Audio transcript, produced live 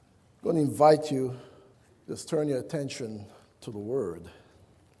I'm going to invite you, just turn your attention to the Word.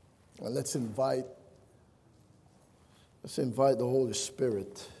 And let's invite the Holy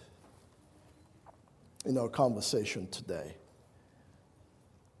Spirit in our conversation today.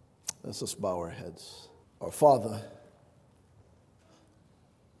 Let's just bow our heads. Our Father,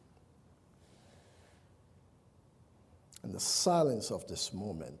 in the silence of this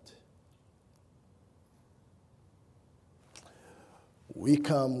moment, we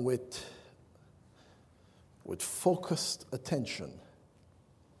come with focused attention.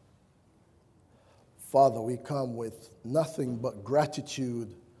 Father, we come with nothing but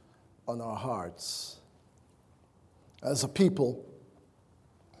gratitude on our hearts. As a people,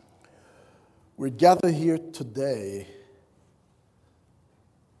 we're gathered here today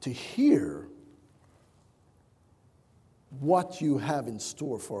to hear what you have in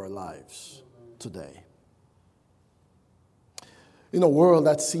store for our lives today. In a world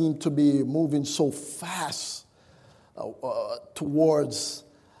that seemed to be moving so fast towards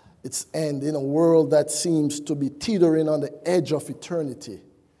its end, in a world that seems to be teetering on the edge of eternity,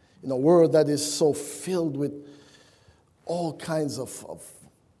 in a world that is so filled with all kinds of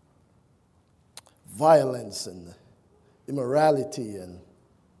violence and immorality and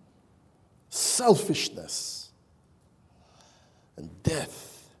selfishness and death.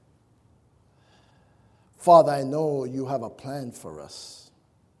 Father, I know you have a plan for us.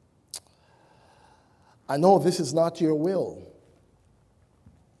 I know this is not your will.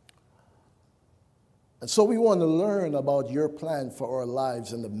 And so we want to learn about your plan for our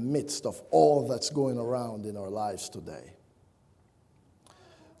lives in the midst of all that's going around in our lives today.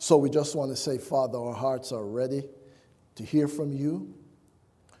 So we just want to say, Father, our hearts are ready to hear from you.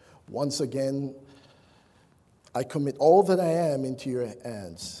 Once again, I commit all that I am into your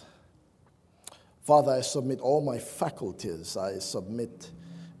hands. Father, I submit all my faculties. I submit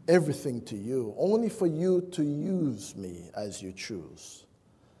everything to you, only for you to use me as you choose.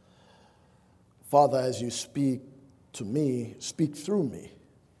 Father, as you speak to me, speak through me.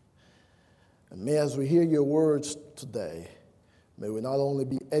 And may, as we hear your words today, may we not only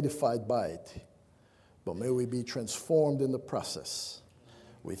be edified by it, but may we be transformed in the process.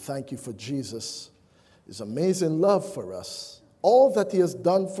 We thank you for Jesus, his amazing love for us. All that he has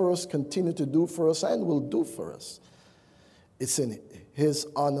done for us, continue to do for us, and will do for us. It's in his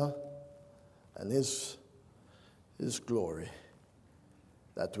honor and his glory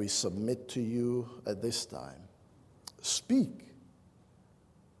that we submit to you at this time. Speak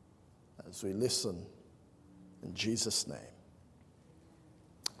as we listen in Jesus' name.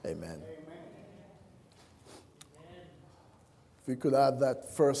 Amen. If we could have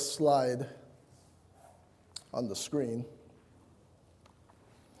that first slide on the screen.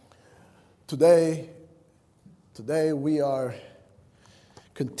 Today we are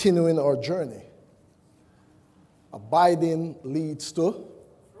continuing our journey. Abiding leads to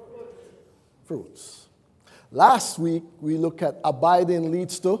fruits. Last week we looked at abiding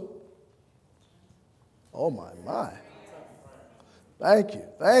leads to, oh my. Thank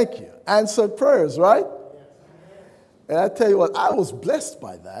you. Answered prayers, right? And I tell you what, I was blessed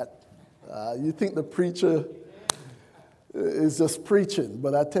by that. You think the preacher is just preaching,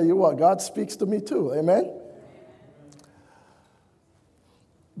 but I tell you what, God speaks to me too, amen?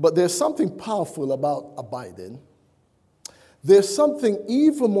 But there's something powerful about abiding. There's something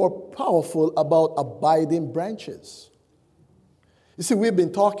even more powerful about abiding branches. You see, we've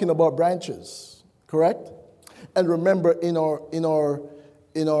been talking about branches, correct? And remember in our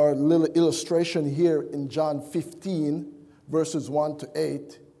little illustration here in John 15, verses 1 to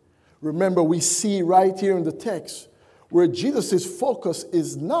 8, remember we see right here in the text where Jesus' focus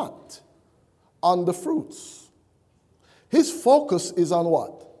is not on the fruits. His focus is on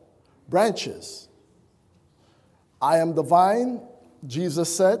what? Branches. I am the vine,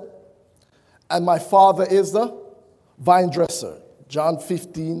 Jesus said, and my Father is the vine dresser. John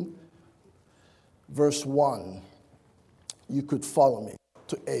 15, verse 1. You could follow me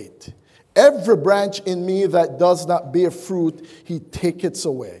to 8. Every branch in me that does not bear fruit, he taketh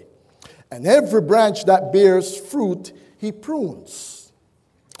away. And every branch that bears fruit, he prunes,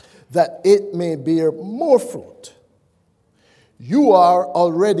 that it may bear more fruit. You are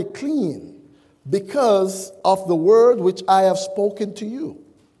already clean because of the word which I have spoken to you.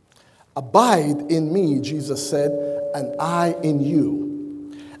 Abide in me, Jesus said, and I in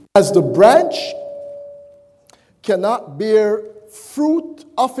you. As the branch cannot bear fruit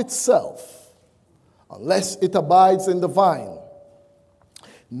of itself unless it abides in the vine,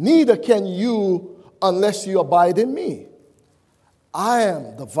 neither can you unless you abide in me. I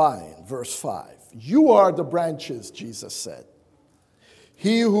am the vine, verse 5. You are the branches, Jesus said.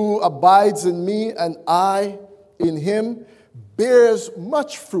 He who abides in me and I in him bears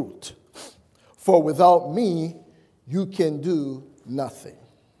much fruit. For without me, you can do nothing.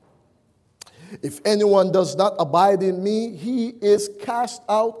 If anyone does not abide in me, he is cast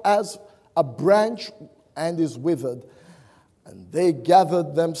out as a branch and is withered. And they gather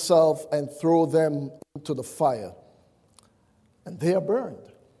themselves and throw them into the fire, and they are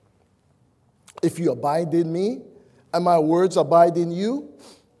burned. If you abide in me, and my words abide in you,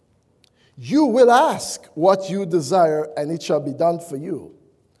 you will ask what you desire, and it shall be done for you.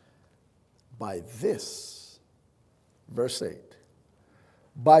 By this, verse 8,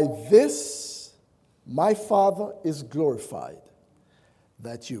 by this my Father is glorified,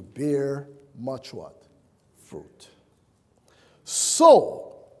 that you bear much what? Fruit.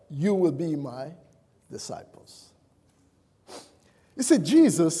 So you will be my disciples. You see,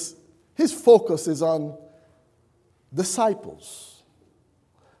 Jesus, his focus is on disciples,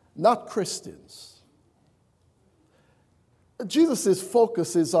 not Christians. Jesus'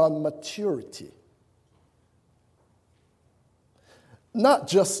 focus is on maturity, not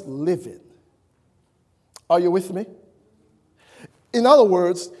just living. Are you with me? In other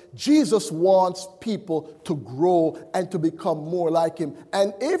words, Jesus wants people to grow and to become more like him.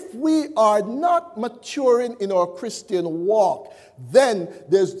 And if we are not maturing in our Christian walk, then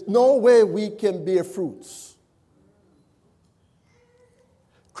there's no way we can bear fruits.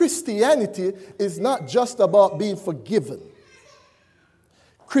 Christianity is not just about being forgiven.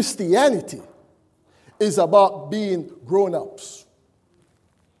 Christianity is about being grown-ups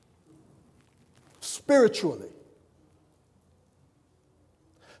spiritually.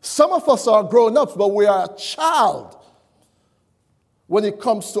 Some of us are grown-ups, but we are a child when it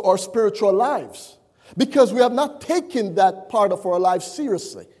comes to our spiritual lives because we have not taken that part of our life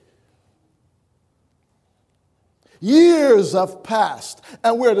seriously. Years have passed,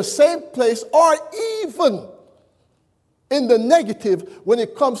 and we're at the same place, or even in the negative when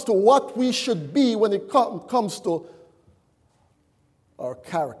it comes to what we should be when it comes to our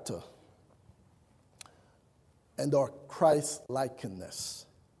character and our Christ-likeness.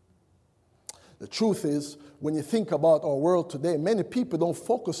 The truth is, when you think about our world today, many people don't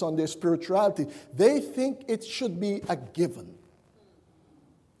focus on their spirituality. They think it should be a given.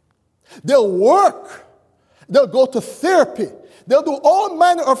 They'll work. They'll go to therapy. They'll do all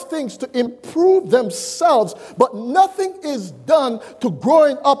manner of things to improve themselves, but nothing is done to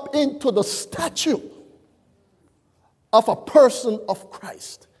growing up into the stature of a person of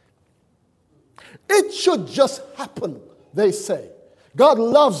Christ. It should just happen, they say. God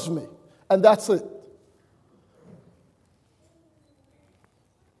loves me. And that's it.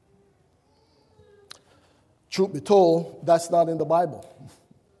 Truth be told, that's not in the Bible.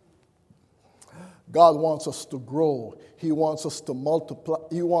 God wants us to grow. He wants us to multiply.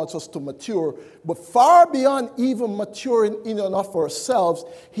 He wants us to mature. But far beyond even maturing in and of ourselves,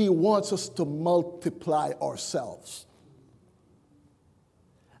 he wants us to multiply ourselves.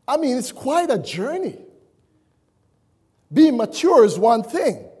 I mean, it's quite a journey. Being mature is one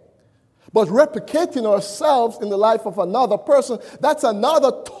thing. But replicating ourselves in the life of another person, that's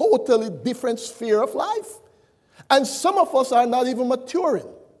another totally different sphere of life. And some of us are not even maturing.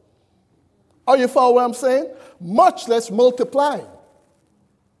 Are you following what I'm saying? Much less multiplying.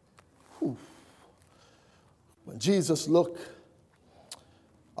 Whew. When Jesus looked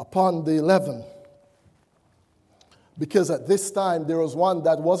upon the 11, because at this time there was one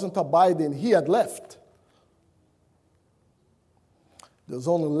that wasn't abiding, he had left. There was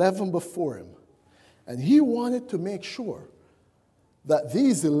only 11 before him. And he wanted to make sure that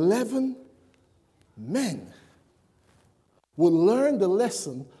these 11 men would learn the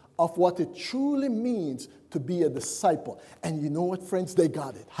lesson of what it truly means to be a disciple. And you know what, friends? They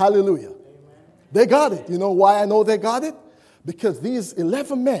got it. Hallelujah. Amen. They got it. You know why I know they got it? Because these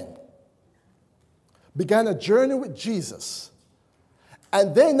 11 men began a journey with Jesus.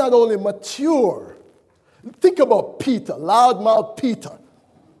 And they not only mature. Think about Peter, loudmouth Peter.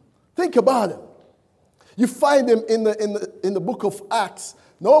 Think about him. You find him in the book of Acts.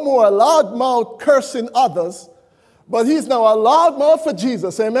 No more a loudmouth cursing others, but he's now a loudmouth for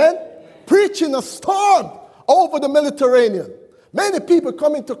Jesus. Amen? Preaching a storm over the Mediterranean. Many people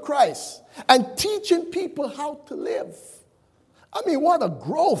coming to Christ and teaching people how to live. I mean, what a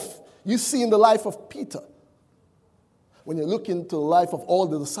growth you see in the life of Peter. When you look into the life of all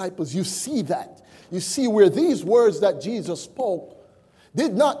the disciples, you see that. You see where these words that Jesus spoke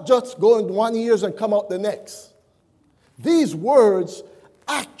did not just go in one ear and come out the next. These words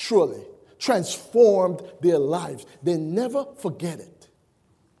actually transformed their lives. They never forget it.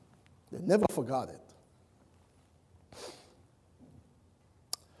 They never forgot it.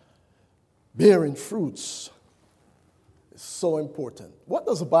 Bearing fruits is so important. What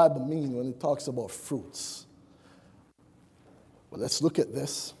does the Bible mean when it talks about fruits? Well, let's look at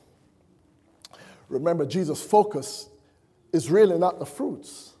this. Remember, Jesus' focus is really not the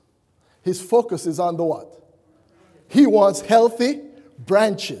fruits. His focus is on the what? He wants healthy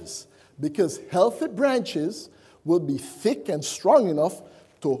branches, because healthy branches will be thick and strong enough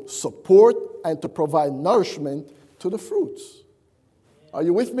to support and to provide nourishment to the fruits. Are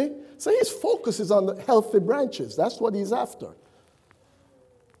you with me? So his focus is on the healthy branches. That's what he's after.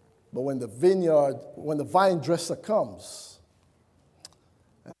 But when the vine dresser comes,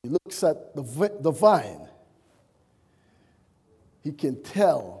 and he looks at the vine, he can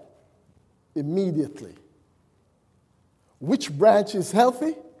tell immediately which branch is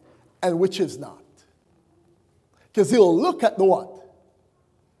healthy and which is not. Because he'll look at the what?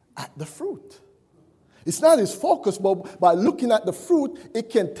 At the fruit. It's not his focus, but by looking at the fruit, it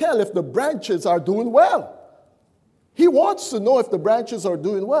can tell if the branches are doing well. He wants to know if the branches are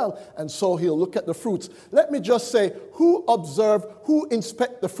doing well, and so he'll look at the fruits. Let me just say, who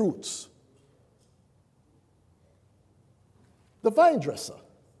inspect the fruits? The vine dresser.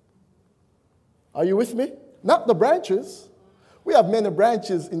 Are you with me? Not the branches. We have many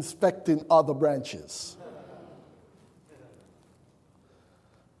branches inspecting other branches.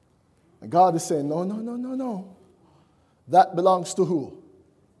 And God is saying, no. That belongs to who?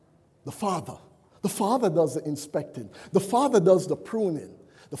 The Father. The Father does the inspecting. The Father does the pruning.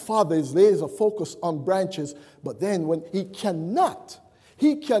 The Father is laser focused on branches, but then when he cannot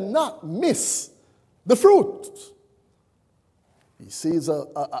miss the fruit. He sees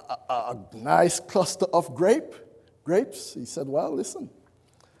a nice cluster of grapes. He said, well, listen,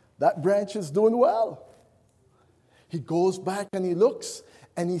 that branch is doing well. He goes back and he looks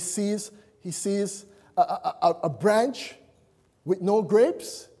and he sees a branch with no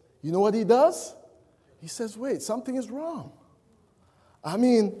grapes. You know what he does? He says, wait, something is wrong. I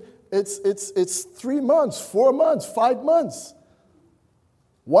mean, it's 3 months, 4 months, 5 months.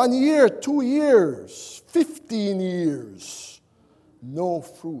 1 year, 2 years, 15 years. No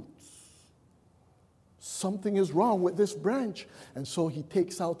fruits. Something is wrong with this branch. And so he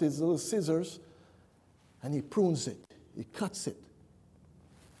takes out his little scissors and he prunes it. He cuts it.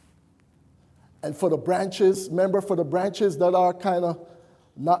 And for the branches that are kind of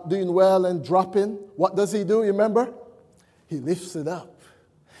not doing well and dropping, what does he do, you remember? He lifts it up.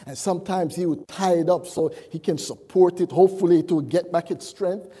 And sometimes he would tie it up so he can support it. Hopefully it will get back its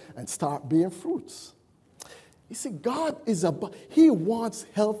strength and start bearing fruits. You see, He wants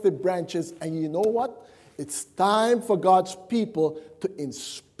healthy branches. And you know what? It's time for God's people to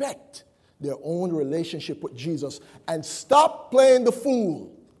inspect their own relationship with Jesus and stop playing the fool.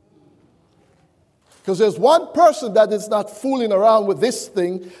 Because there's one person that is not fooling around with this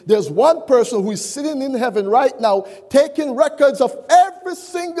thing. There's one person who is sitting in heaven right now taking records of every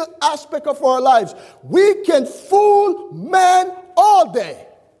single aspect of our lives. We can fool man all day.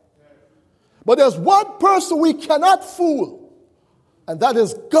 But there's one person we cannot fool, and that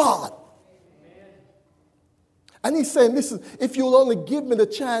is God. And he's saying, listen, if you'll only give me the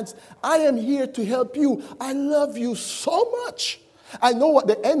chance, I am here to help you. I love you so much. I know what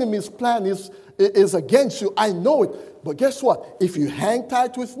the enemy's plan is against you. I know it. But guess what? If you hang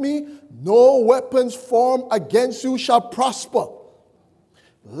tight with me, no weapons formed against you shall prosper.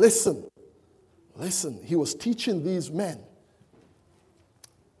 Listen. He was teaching these men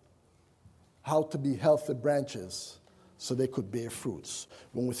how to be healthy branches so they could bear fruits.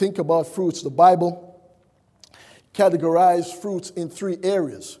 When we think about fruits, the Bible categorizes fruits in 3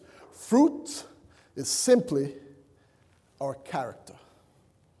 areas. Fruit is simply our character.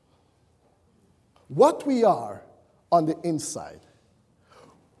 What we are on the inside.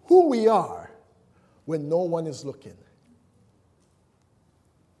 Who we are when no one is looking.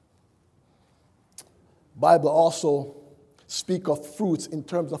 Bible also speaks of fruits in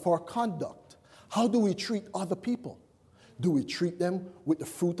terms of our conduct. How do we treat other people? Do we treat them with the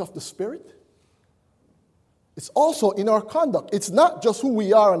fruit of the Spirit? It's also in our conduct. It's not just who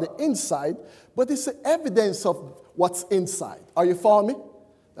we are on the inside, but it's the evidence of what's inside. Are you following me?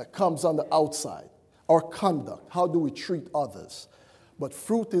 That comes on the outside. Our conduct. How do we treat others? But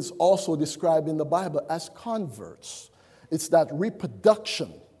fruit is also described in the Bible as converts. It's that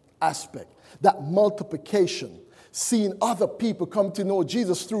reproduction aspect, that multiplication, seeing other people come to know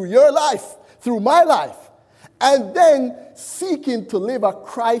Jesus through your life, through my life, and then seeking to live a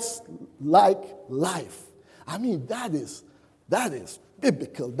Christ-like life. I mean, that is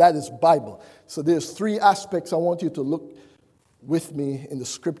biblical. That is Bible. So there's 3 aspects I want you to look with me in the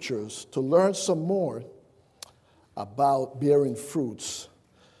scriptures to learn some more about bearing fruits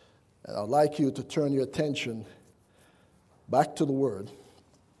And I'd like you to turn your attention back to the Word.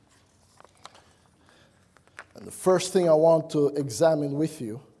 And the first thing I want to examine with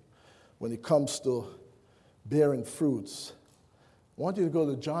you when it comes to bearing fruits, I want you to go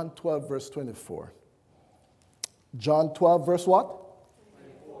to John 12, verse 24. John 12, verse what?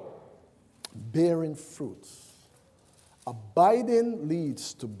 24. Bearing fruits. Abiding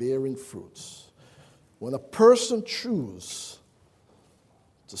leads to bearing fruits. When a person chooses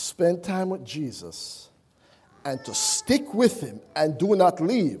to spend time with Jesus and to stick with him and do not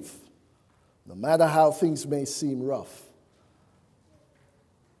leave, no matter how things may seem rough,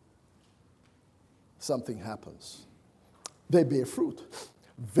 something happens. They bear fruit.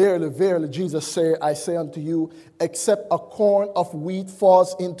 Verily, verily, Jesus said, I say unto you, except a corn of wheat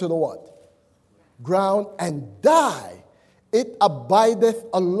falls into the what? Ground and die, it abideth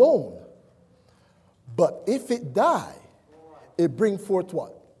alone. But if it die, it bring forth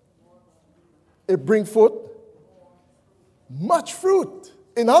what? It bring forth much fruit.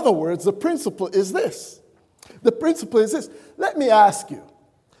 In other words, the principle is this. The principle is this. Let me ask you,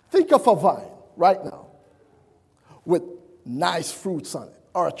 think of a vine right now with nice fruits on it,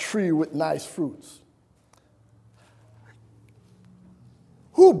 or a tree with nice fruits.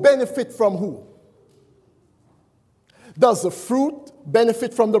 Who benefit from who? Does the fruit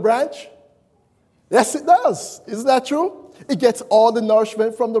benefit from the branch? Yes, it does. Isn't that true? It gets all the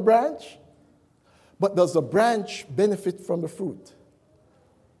nourishment from the branch. But does the branch benefit from the fruit?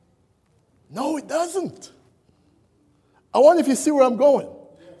 No, it doesn't. I wonder if you see where I'm going.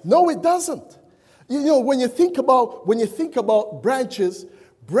 No, it doesn't. You know, when you think about branches,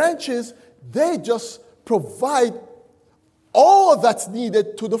 they just provide all that's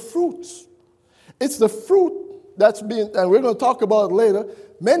needed to the fruits. It's the fruit that's being, and we're going to talk about it later.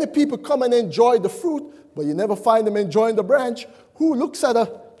 Many people come and enjoy the fruit, but you never find them enjoying the branch. Who looks at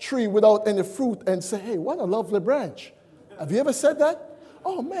a tree without any fruit and say, hey, what a lovely branch? Have you ever said that?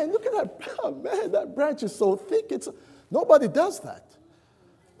 Oh man, look at that. Oh, man, that branch is so thick. Nobody does that.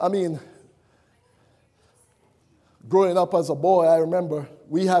 I mean, growing up as a boy, I remember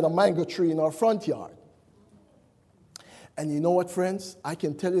we had a mango tree in our front yard. And you know what, friends? I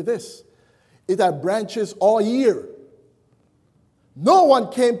can tell you this. It had branches all year. No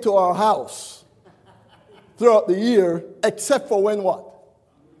one came to our house throughout the year except for when what?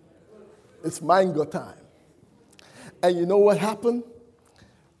 It's mango time. And you know what happened?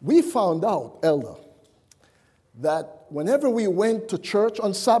 We found out, Elder, that whenever we went to church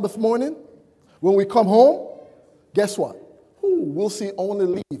on Sabbath morning, when we come home, guess what? We'll see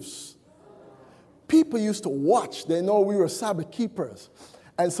only leaves. People used to watch. They know we were Sabbath keepers.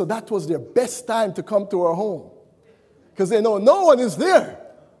 And so that was their best time to come to our home. Because they know no one is there.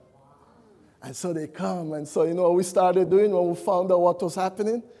 And so they come. And so you know what we started doing when we found out what was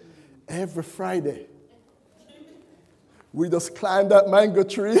happening? Every Friday, we just climb that mango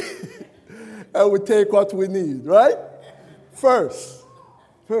tree and we take what we need, right? First,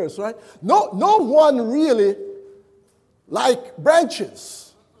 right? No one really like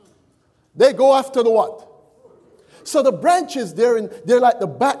branches. They go after the what? So the branches, they're like the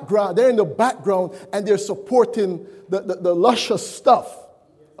background. They're in the background and they're supporting the luscious stuff.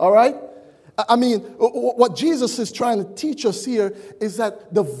 All right? I mean, what Jesus is trying to teach us here is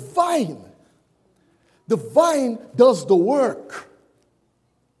that the vine does the work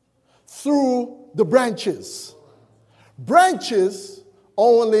through the branches. Branches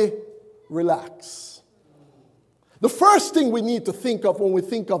only relax. The first thing we need to think of when we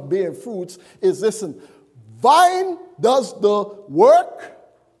think of bearing fruits is, listen, vine does the work,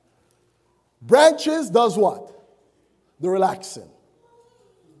 branches does what? The relaxing.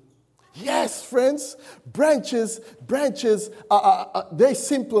 Yes, friends, branches, they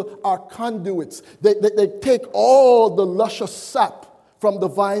simply are conduits. They take all the luscious sap from the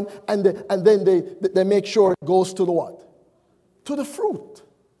vine and then they make sure it goes to the what? To the fruit.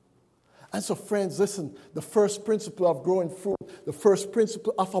 And so, friends, listen, the first principle of growing fruit, the first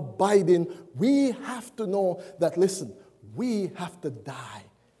principle of abiding, we have to know that, listen, we have to die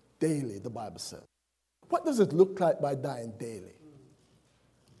daily, the Bible says. What does it look like by dying daily?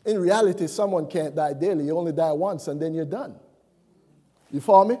 In reality, someone can't die daily. You only die once and then you're done. You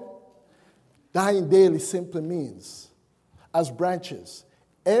follow me? Dying daily simply means, as branches,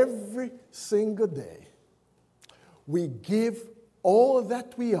 every single day, we give all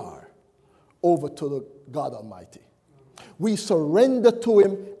that we are over to the God Almighty. We surrender to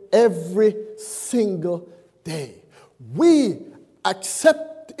Him every single day. We accept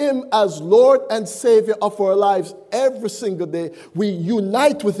Him as Lord and Savior of our lives every single day. We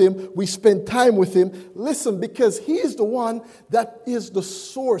unite with Him. We spend time with Him. Listen, because He is the one that is the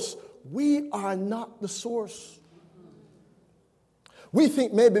source We are not the source. We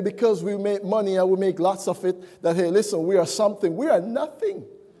think maybe because we make money and we make lots of it, that, hey, listen, we are something. We are nothing.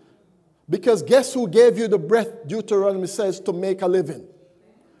 Because guess who gave you the breath, Deuteronomy says, to make a living?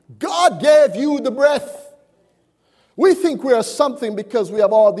 God gave you the breath. We think we are something because we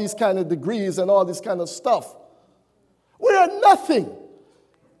have all these kind of degrees and all this kind of stuff. We are nothing.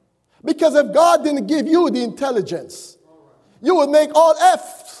 Because if God didn't give you the intelligence, you would make all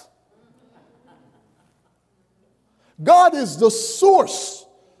F's. God is the source.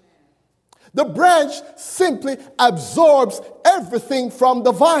 The branch simply absorbs everything from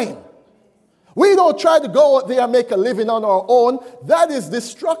the vine. We don't try to go out there and make a living on our own. That is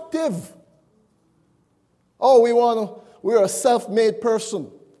destructive. Oh, we're a self-made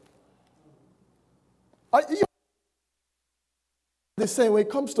person. The same when it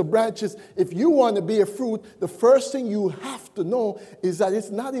comes to branches, if you want to be a fruit, the first thing you have to know is that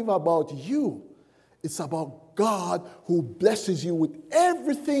it's not even about you. It's about God who blesses you with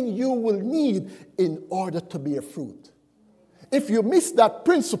everything you will need in order to be a fruit. If you miss that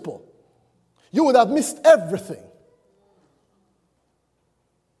principle, you would have missed everything.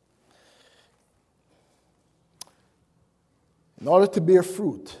 In order to bear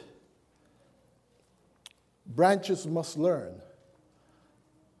fruit, branches must learn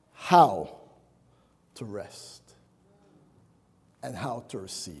how to rest and how to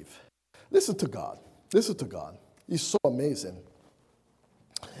receive. Listen to God. Listen to God. He's so amazing.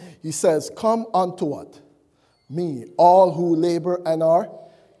 He says, come unto what? Me, all who labor and are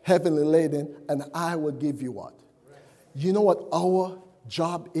heavily laden, and I will give you what? You know what our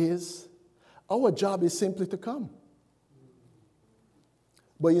job is? Our job is simply to come.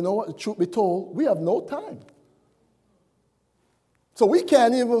 But you know what? The truth be told, we have no time. So we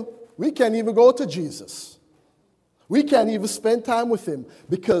can't even go to Jesus. We can't even spend time with him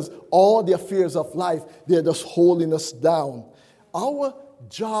because all the affairs of life, they're just holding us down. Our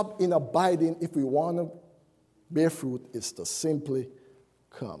job in abiding, if we want to bear fruit, is to simply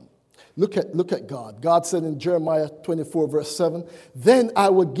come. Look at God. God said in Jeremiah 24, verse 7, then I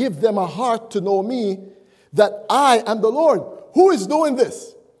will give them a heart to know me, that I am the Lord. Who is doing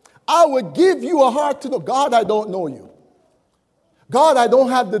this? I will give you a heart to know. God, I don't know you. God, I don't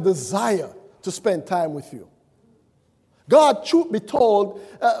have the desire to spend time with you. God, truth be told,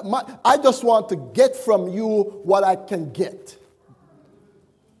 I just want to get from you what I can get.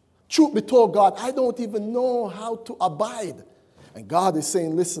 Truth be told, God, I don't even know how to abide. And God is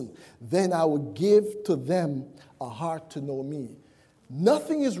saying, listen, then I will give to them a heart to know me.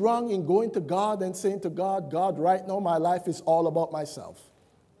 Nothing is wrong in going to God and saying to God, God, right now my life is all about myself.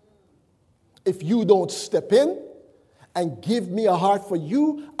 If you don't step in and give me a heart for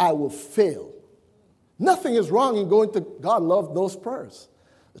you, I will fail. Nothing is wrong in going to God. Love those prayers.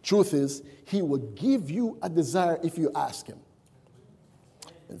 The truth is, he will give you a desire if you ask him.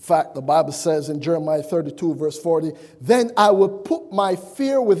 In fact, the Bible says in Jeremiah 32, verse 40, then I will put my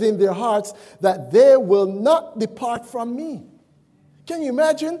fear within their hearts that they will not depart from me. Can you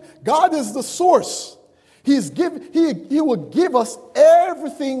imagine? God is the source. He will give us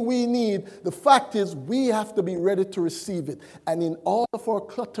everything we need. The fact is, we have to be ready to receive it. And in all of our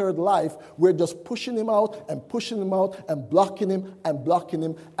cluttered life, we're just pushing him out and blocking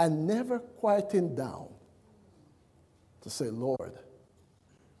him and never quieting down to say, Lord,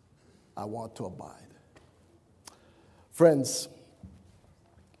 I want to abide. Friends,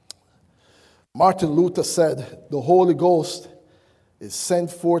 Martin Luther said, the Holy Ghost is sent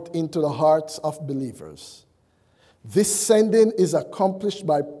forth into the hearts of believers. This sending is accomplished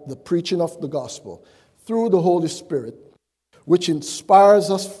by the preaching of the gospel through the Holy Spirit, which inspires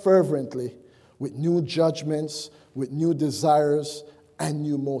us fervently with new judgments, with new desires, and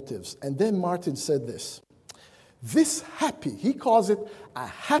new motives. And then Martin said this happy, he calls it a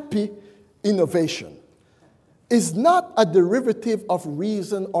happy innovation, is not a derivative of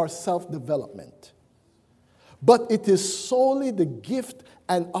reason or self-development, but it is solely the gift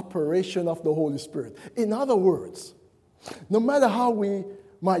and operation of the Holy Spirit. In other words, no matter how we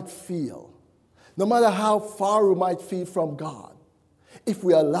might feel, no matter how far we might feel from God, if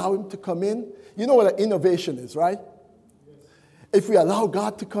we allow him to come in, you know what an innovation is, right? If we allow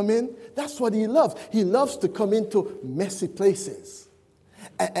God to come in, that's what he loves. He loves to come into messy places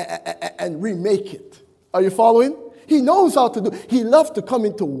and remake it. Are you following? He knows how to do. He loves to come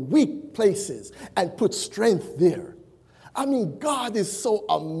into weak places and put strength there. I mean, God is so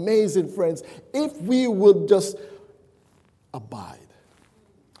amazing, friends. If we would just abide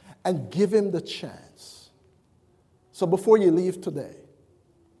and give him the chance. So before you leave today,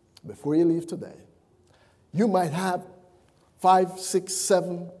 you might have 5, 6,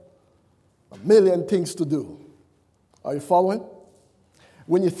 7 a million things to do. Are you following?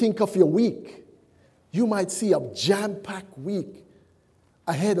 When you think of your week, you might see a jam-packed week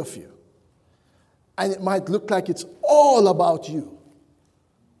ahead of you. And it might look like it's all about you.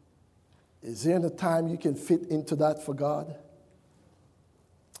 Is there any time you can fit into that for God?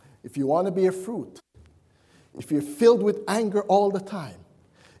 If you want to bear fruit, if you're filled with anger all the time,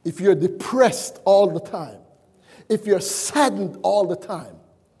 if you're depressed all the time, if you're saddened all the time,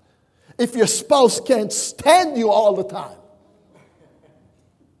 if your spouse can't stand you all the time,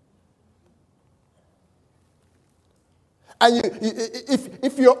 and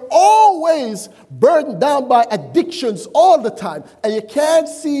if you're always burdened down by addictions all the time, and you can't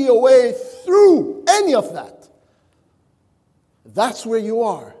see your way through any of that, that's where you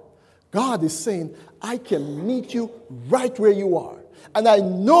are. God is saying, I can meet you right where you are. And I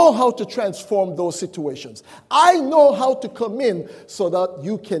know how to transform those situations. I know how to come in so that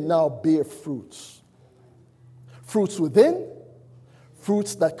you can now bear fruits. Fruits within,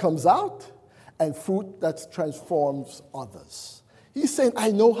 fruits that comes out, and fruit that transforms others. He's saying,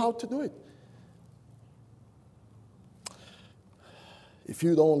 I know how to do it. If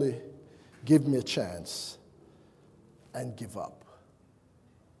you'd only give me a chance and give up.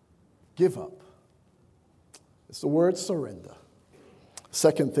 Give up. It's the word surrender.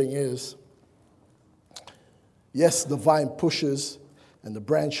 Second thing is, yes, the vine pushes and the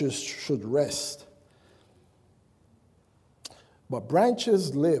branches should rest. But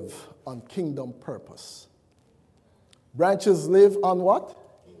branches live on kingdom purpose. Branches live on what?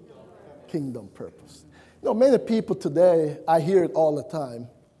 Kingdom purpose. You know, many people today, I hear it all the time,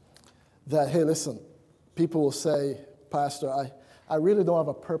 that, hey, listen, people will say, Pastor, I really don't have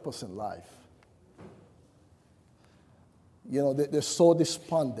a purpose in life. You know, they're so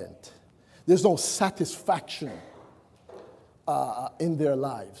despondent. There's no satisfaction in their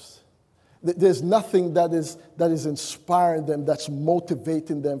lives. There's nothing that is inspiring them, that's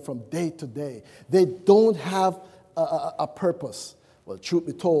motivating them from day to day. They don't have a purpose. Well, truth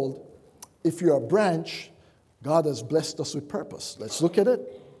be told, if you're a branch, God has blessed us with purpose. Let's look at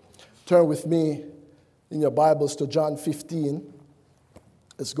it. Turn with me in your Bibles to John 15.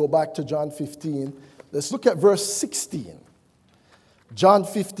 Let's go back to John 15. Let's look at verse 16. John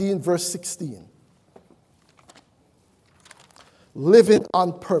 15, verse 16. Living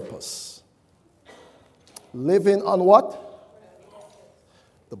on purpose. Living on what?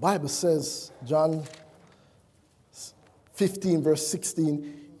 The Bible says, John 15, verse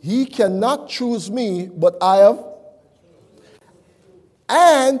 16, He cannot choose me, but I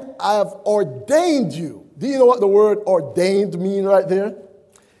have ordained you. Do you know what the word ordained means right there?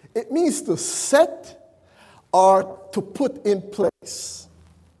 It means to set or to put in place.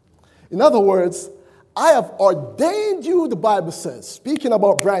 In other words, I have ordained you, the Bible says, speaking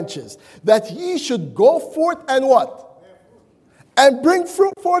about branches, that ye should go forth and what? And bring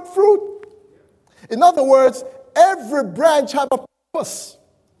forth fruit. In other words, every branch has a purpose.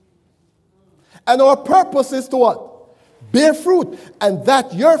 And our purpose is to what? Bear fruit. And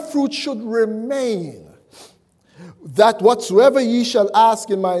that your fruit should remain. That whatsoever ye shall ask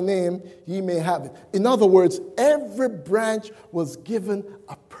in my name, ye may have it. In other words, every branch was given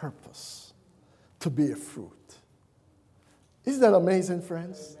a purpose to bear fruit. Isn't that amazing,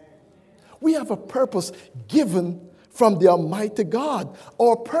 friends? We have a purpose given from the Almighty God.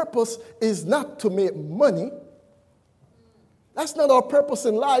 Our purpose is not to make money. That's not our purpose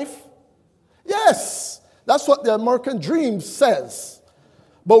in life. Yes, that's what the American dream says.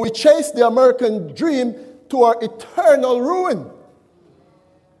 But we chase the American dream to our eternal ruin.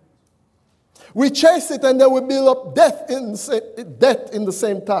 We chase it and then we build up death at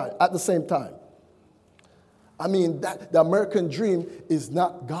the same time. I mean, the American dream is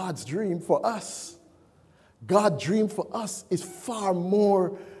not God's dream for us. God's dream for us is far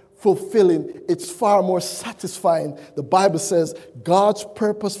more fulfilling. It's far more satisfying. The Bible says God's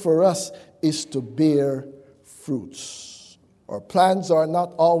purpose for us is to bear fruits. Our plans are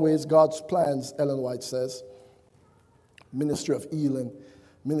not always God's plans, Ellen White says. Ministry of Healing,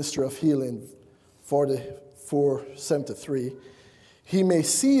 44:73. He may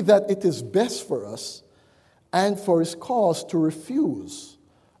see that it is best for us and for his cause to refuse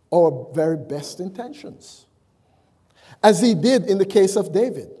our very best intentions, as he did in the case of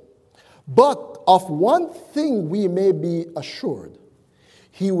David. But of one thing we may be assured,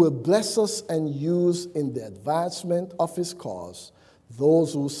 he will bless us and use in the advancement of his cause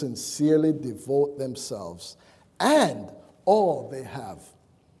those who sincerely devote themselves and all they have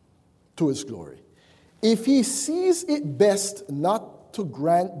to his glory. If he sees it best not to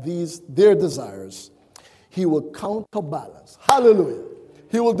grant their desires, he will counterbalance. Hallelujah.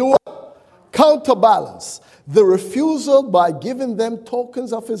 He will do what? counterbalance the refusal by giving them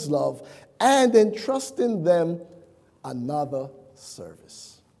tokens of his love and entrusting them another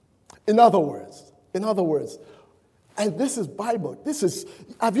service. In other words, and this is Bible.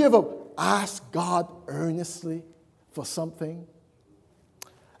 Have you ever asked God earnestly for something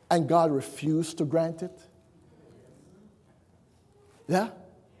and God refused to grant it? Yeah?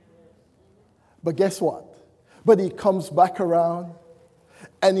 But guess what? But he comes back around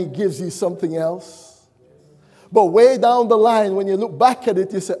and he gives you something else. But way down the line, when you look back at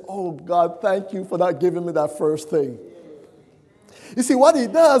it, you say, oh God, thank you for not giving me that first thing. You see, what he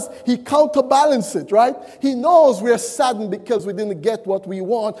does, he counterbalances it, right? He knows we're saddened because we didn't get what we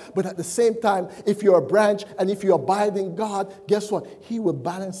want. But at the same time, if you're a branch and if you abide in God, guess what? He will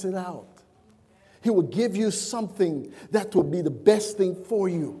balance it out. He will give you something that will be the best thing for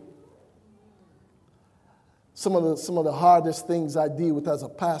you. Some of the hardest things I deal with as a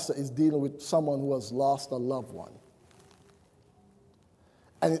pastor is dealing with someone who has lost a loved one.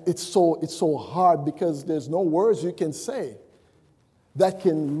 And it's so hard because there's no words you can say that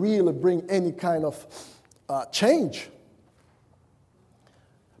can really bring any kind of change.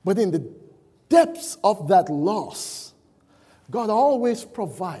 But in the depths of that loss, God always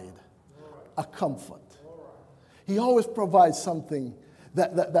provides a comfort. He always provides something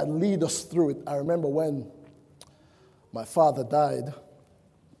that leads us through it. I remember when my father died,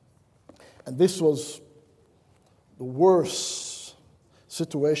 and this was the worst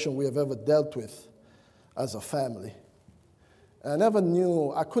situation we have ever dealt with as a family. And I never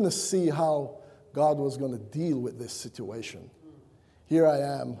knew, I couldn't see how God was going to deal with this situation. Here I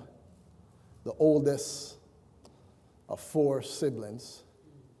am, the oldest of 4 siblings.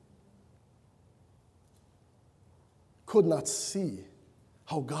 Could not see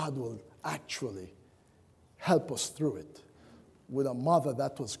how God will actually help us through it with a mother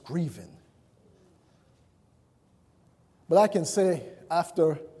that was grieving. But I can say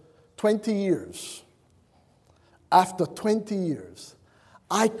after 20 years, I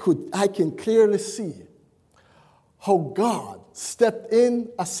can clearly see how God stepped in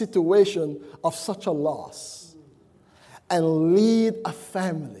a situation of such a loss and lead a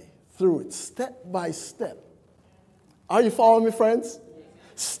family through it step by step. Are you following me, friends?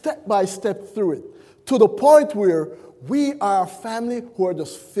 Step by step through it, to the point where we are a family who are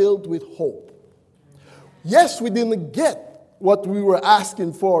just filled with hope. Yes, we didn't get what we were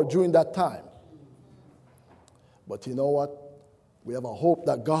asking for during that time. But you know what? We have a hope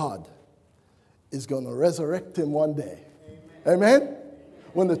that God is going to resurrect him one day. Amen? Amen?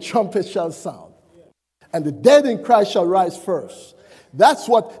 When the trumpet shall sound. And the dead in Christ shall rise first. That's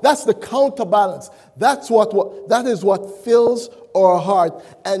the counterbalance. That is what fills our heart.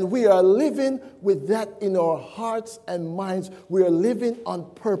 And we are living with that in our hearts and minds. We are living on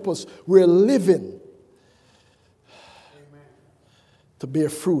purpose. We are living to bear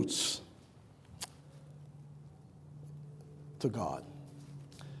fruits to God.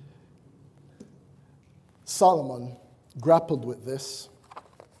 Solomon grappled with this.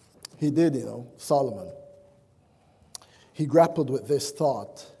 He did, Solomon. He grappled with this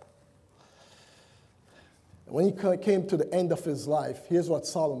thought. When he came to the end of his life, here's what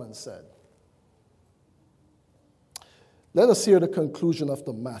Solomon said. Let us hear the conclusion of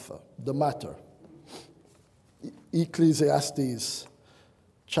the matter. Ecclesiastes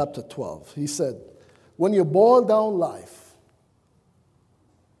chapter 12. He said, when you boil down life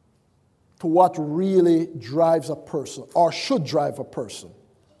to what really drives a person or should drive a person,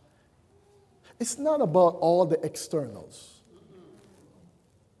 it's not about all the externals.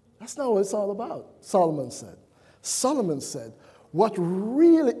 That's not what it's all about, Solomon said. Solomon said, what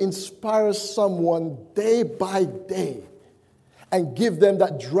really inspires someone day by day and give them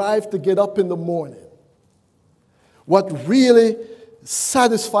that drive to get up in the morning, what really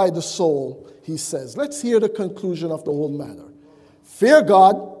satisfies the soul, he says. Let's hear the conclusion of the whole matter. Fear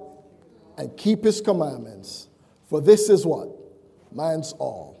God and keep his commandments, for this is what? Man's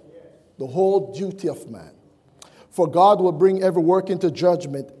all. The whole duty of man. For God will bring every work into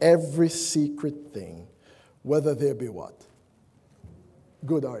judgment, every secret thing, whether there be what?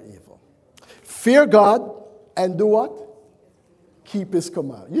 Good or evil. Fear God and do what? Keep his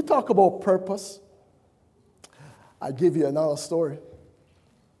command. You talk about purpose. I'll give you another story.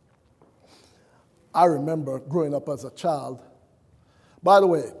 I remember growing up as a child. By the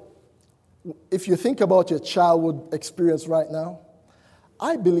way, if you think about your childhood experience right now,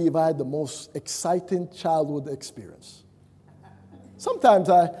 I believe I had the most exciting childhood experience. Sometimes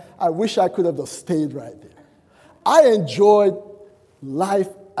I wish I could have just stayed right there. I enjoyed life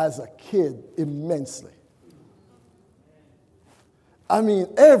as a kid immensely. I mean,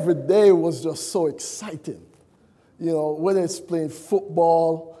 every day was just so exciting. You know, whether it's playing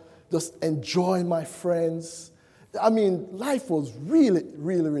football, just enjoying my friends. I mean, life was really,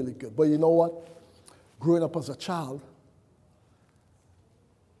 really, really good. But you know what? Growing up as a child,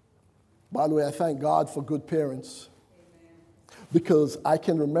 by the way, I thank God for good parents. Because I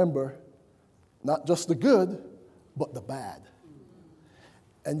can remember not just the good, but the bad.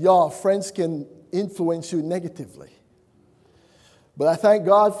 And y'all, friends can influence you negatively. But I thank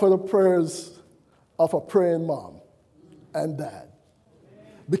God for the prayers of a praying mom and dad.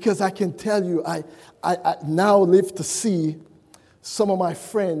 Because I can tell you, I now live to see some of my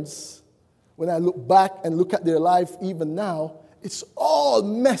friends, when I look back and look at their life even now, it's all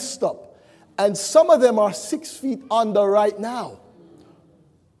messed up. And some of them are 6 feet under right now.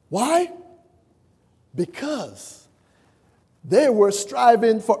 Why? Because they were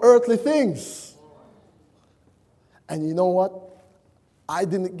striving for earthly things. And you know what? I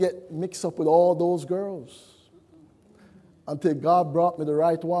didn't get mixed up with all those girls until God brought me the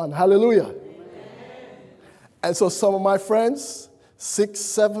right one. Hallelujah. Amen. And so some of my friends, 6,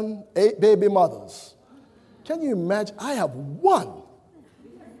 7, 8 baby mothers. Can you imagine? I have 1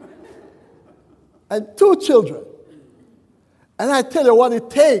 and 2 children. And I tell you what it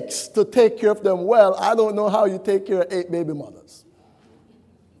takes to take care of them well. I don't know how you take care of 8 baby mothers.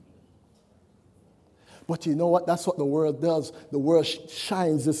 But you know what? That's what the world does. The world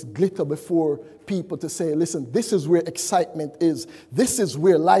shines this glitter before people to say, listen, this is where excitement is. This is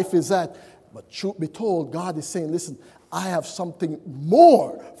where life is at. But truth be told, God is saying, listen, I have something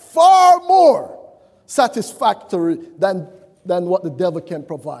more, far more satisfactory than what the devil can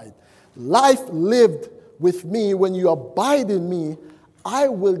provide. Life lived with me, when you abide in me, I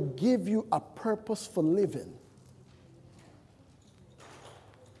will give you a purpose for living.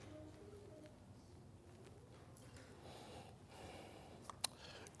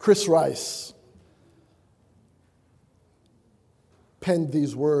 Chris Rice penned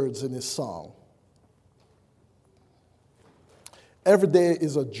these words in his song. Every day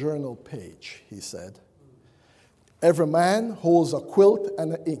is a journal page, he said. Every man holds a quilt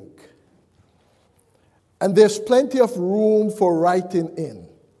and an ink. And there's plenty of room for writing in.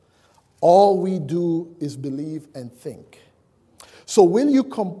 All we do is believe and think. So will you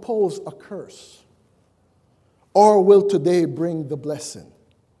compose a curse? Or will today bring the blessing?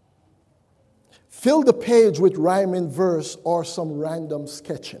 Fill the page with rhyming verse or some random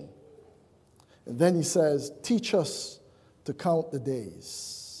sketching. And then he says, teach us to count the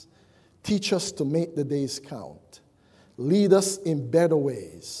days. Teach us to make the days count. Lead us in better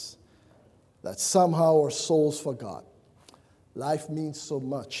ways that somehow our souls forgot. Life means so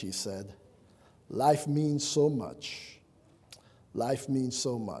much, he said. Life means so much. Life means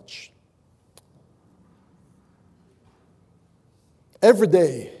so much. Every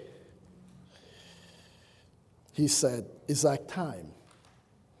day, he said, is like time.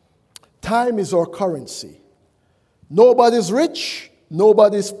 Time is our currency. Nobody's rich,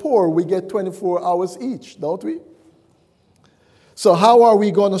 nobody's poor. We get 24 hours each, don't we? So how are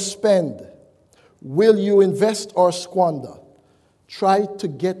we going to spend? Will you invest or squander? Try to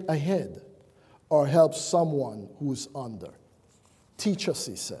get ahead or help someone who's under. Teach us,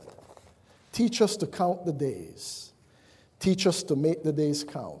 he said. Teach us to count the days. Teach us to make the days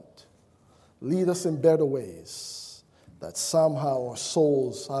count. Lead us in better ways that somehow our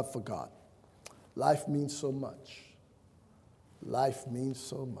souls have forgot. Life means so much. Life means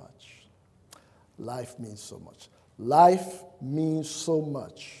so much. Life means so much. Life means so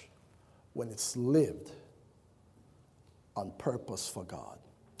much when it's lived on purpose for God.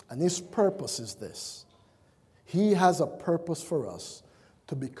 And his purpose is this. He has a purpose for us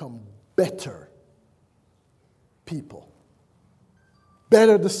to become better people,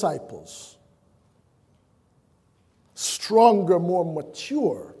 better disciples, stronger, more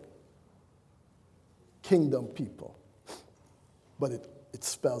mature kingdom people. But it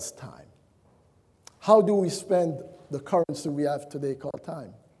spells time. How do we spend the currency we have today called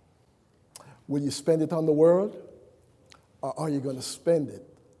time? Will you spend it on the world, or are you going to spend it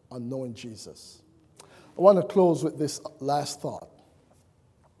on knowing Jesus? I want to close with this last thought.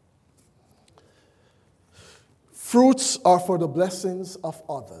 Fruits are for the blessings of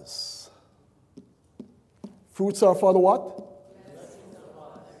others. Fruits are for the what?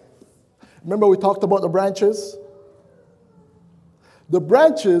 Remember we talked about the branches? The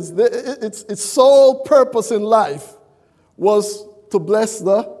branches, its sole purpose in life was to bless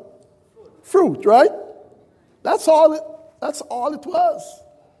the fruit, right? That's all it was.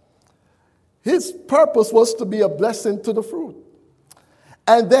 His purpose was to be a blessing to the fruit.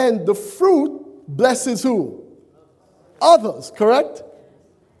 And then the fruit blesses who? others, correct?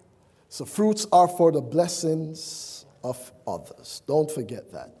 So fruits are for the blessings of others. Don't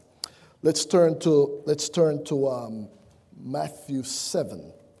forget that. Let's turn to Matthew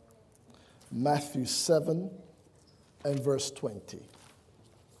 7. Matthew 7 and verse 20.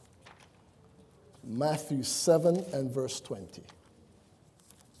 Matthew 7 and verse 20.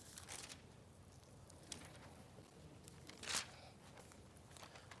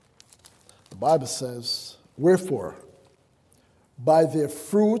 The Bible says, wherefore, by their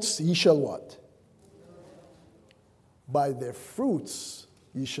fruits ye shall what? By their fruits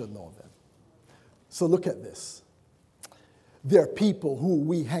ye shall know them. So look at this. There are people who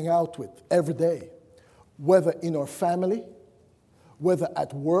we hang out with every day, whether in our family, whether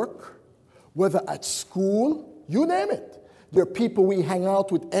at work, whether at school, you name it. There are people we hang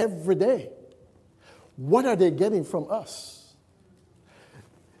out with every day. What are they getting from us?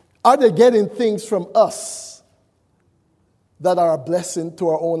 Are they getting things from us that are a blessing to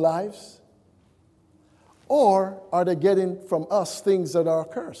our own lives? Or are they getting from us things that are a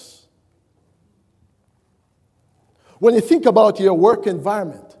curse? When you think about your work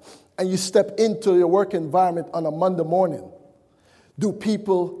environment and you step into your work environment on a Monday morning,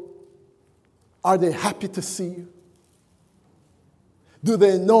 are they happy to see you? Do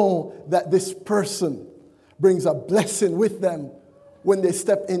they know that this person brings a blessing with them when they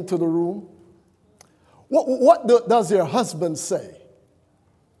step into the room? What does your husband say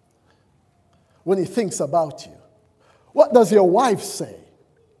when he thinks about you? What does your wife say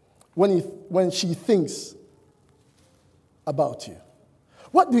when she thinks about you?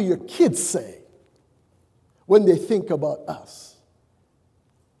 What do your kids say when they think about us?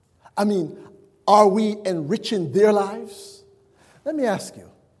 I mean, are we enriching their lives? Let me ask you,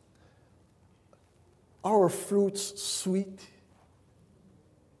 are our fruits sweet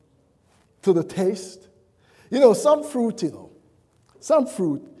to the taste? Some fruit,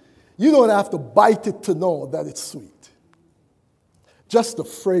 you don't have to bite it to know that it's sweet. Just the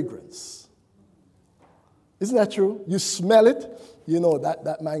fragrance. Isn't that true? You smell it, you know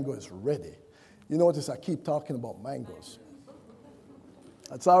that mango is ready. You notice I keep talking about mangoes.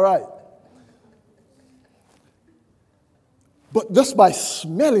 That's all right. But just by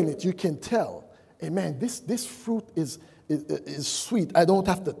smelling it, you can tell, hey man, this fruit is sweet. I don't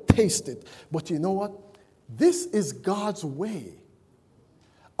have to taste it. But you know what? This is God's way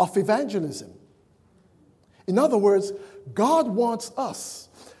of evangelism. In other words, God wants us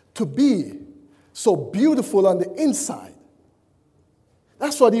to be so beautiful on the inside.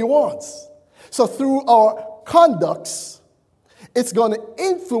 That's what he wants. So through our conducts, it's going to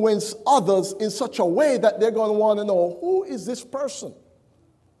influence others in such a way that they're going to want to know, who is this person?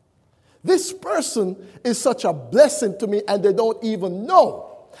 This person is such a blessing to me and they don't even know.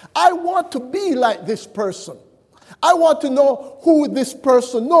 I want to be like this person. I want to know who this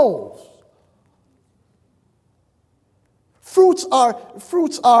person knows. Fruits are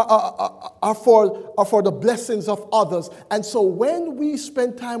for the blessings of others. And so when we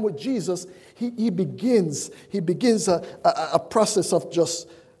spend time with Jesus, he begins a process of just,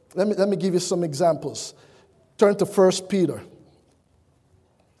 let me give you some examples. Turn to 1 Peter.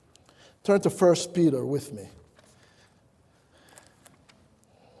 Turn to 1 Peter with me.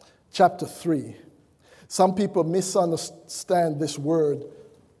 Chapter 3. Some people misunderstand this word.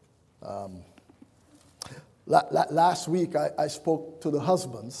 Last week, I spoke to the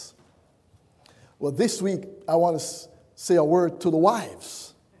husbands. Well, this week, I want to say a word to the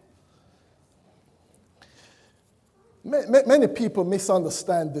wives. Many people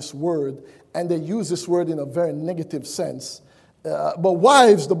misunderstand this word, and they use this word in a very negative sense. But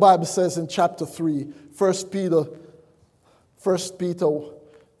wives, the Bible says in chapter 3, 1 Peter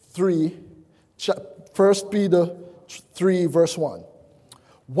 3, verse 1.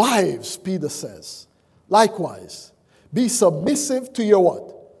 Wives, Peter says, likewise, be submissive to your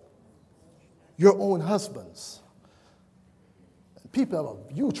what? Your own husbands. People have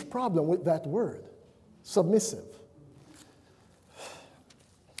a huge problem with that word, submissive.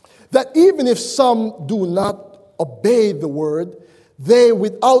 That even if some do not obey the word, they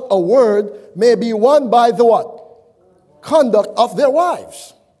without a word may be won by the what? Conduct of their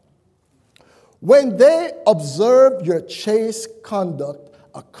wives. When they observe your chaste conduct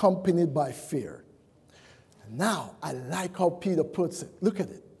accompanied by fear. Now, I like how Peter puts it. Look at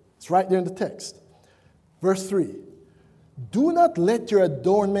it. It's right there in the text. Verse 3. Do not let your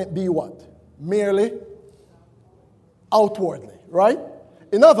adornment be what? Merely outwardly, right?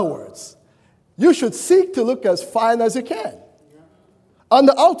 In other words, you should seek to look as fine as you can on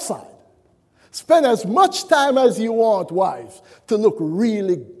the outside. Spend as much time as you want, wives, to look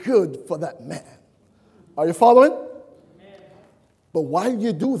really good for that man. Are you following? But while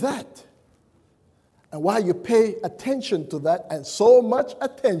you do that, and while you pay attention to that, and so much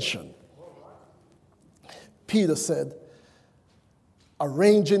attention, Peter said,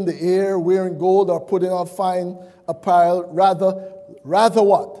 arranging the hair, wearing gold, or putting on fine apparel, rather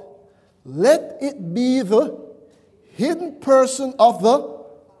what? Let it be the hidden person of the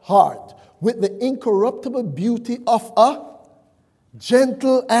heart, with the incorruptible beauty of a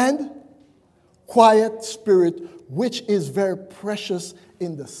gentle and quiet spirit, which is very precious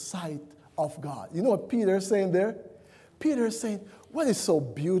in the sight of God. You know what Peter is saying there? Peter is saying, what is so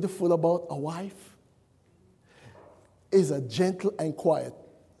beautiful about a wife is a gentle and quiet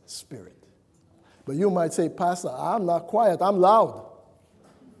spirit. But you might say, Pastor, I'm not quiet, I'm loud.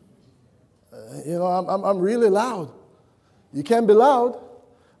 I'm really loud. You can be loud,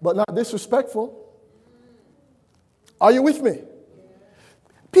 but not disrespectful. Are you with me?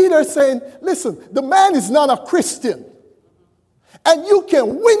 Peter is saying, listen, the man is not a Christian. And you can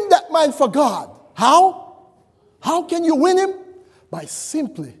win that man for God. How? How can you win him? By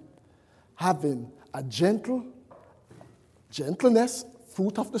simply having a gentleness,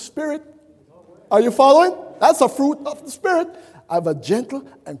 fruit of the Spirit. Are you following? That's a fruit of the Spirit. I have a gentle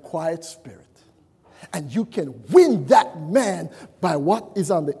and quiet spirit. And you can win that man by what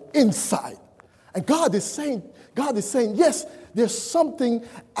is on the inside. And God is saying, yes, there's something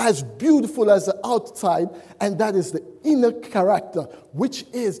as beautiful as the outside, and that is the inner character, which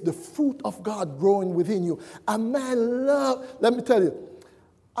is the fruit of God growing within you. A man let me tell you,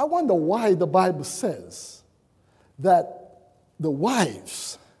 I wonder why the Bible says that the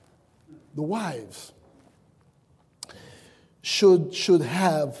wives should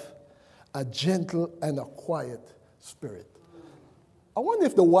have a gentle and a quiet spirit. I wonder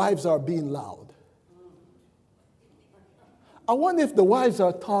if the wives are being loud. I wonder if the wives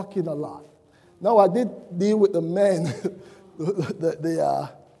are talking a lot. Now, I did deal with the men.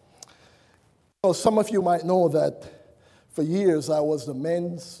 Some of you might know that for years I was the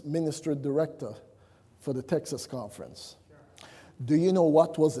men's ministry director for the Texas Conference. Do you know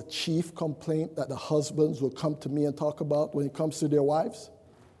what was the chief complaint that the husbands will come to me and talk about when it comes to their wives?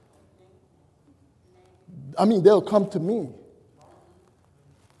 I mean, they'll come to me.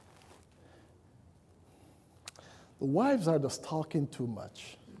 The wives are just talking too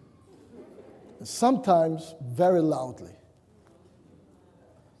much. And sometimes very loudly.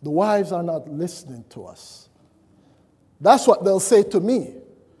 The wives are not listening to us. That's what they'll say to me.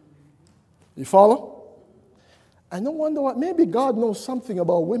 You follow? I don't wonder what, maybe God knows something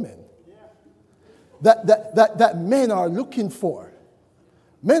about women that men are looking for.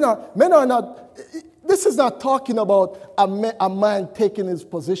 Men are not, this is not talking about a man taking his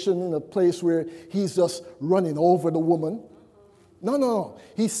position in a place where he's just running over the woman. No.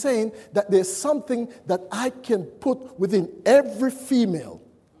 He's saying that there's something that I can put within every female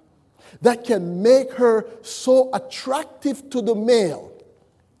that can make her so attractive to the male.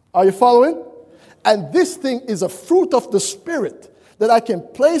 Are you following? And this thing is a fruit of the Spirit that I can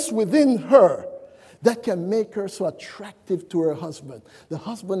place within her that can make her so attractive to her husband. The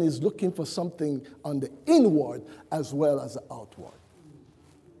husband is looking for something on the inward as well as the outward.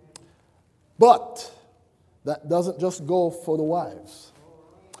 But that doesn't just go for the wives.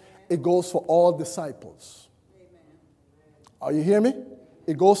 It goes for all disciples. Are you hearing me?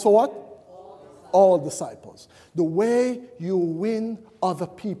 It goes for what? All disciples. The way you win other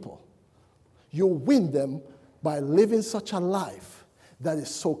people, you win them by living such a life that is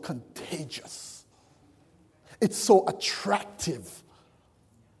so contagious. It's so attractive.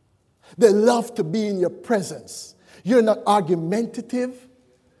 They love to be in your presence. You're not argumentative.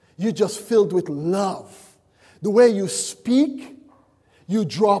 You're just filled with love. The way you speak, you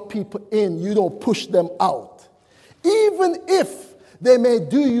draw people in. You don't push them out. Even if they may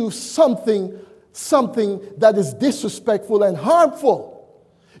do you something that is disrespectful and harmful,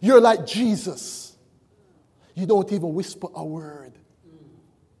 you're like Jesus. You don't even whisper a word.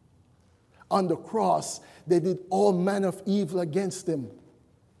 On the cross, they did all manner of evil against him.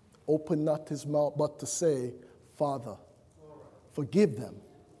 Open not his mouth, but to say, Father, forgive them,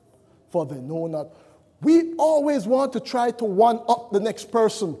 for they know not. We always want to try to one-up the next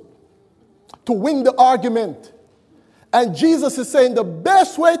person, to win the argument. And Jesus is saying the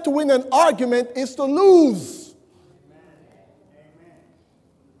best way to win an argument is to lose.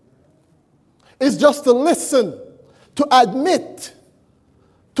 It's just to listen, to admit,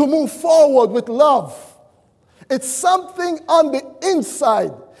 to move forward with love. It's something on the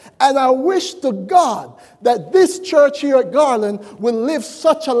inside. And I wish to God that this church here at Garland will live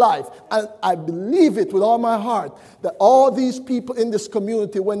such a life. And I believe it with all my heart that all these people in this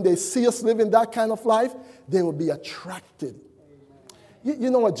community, when they see us living that kind of life, they will be attracted You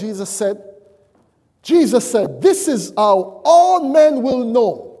know what Jesus said? Jesus said, this is how all men will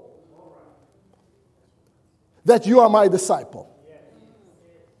know that you are my disciple.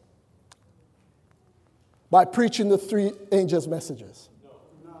 By preaching the three angels' messages.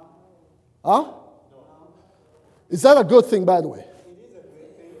 Huh? Is that a good thing, by the way?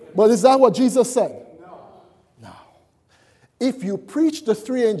 But is that what Jesus said? No. If you preach the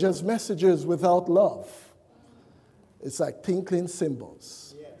three angels' messages without love, it's like tinkling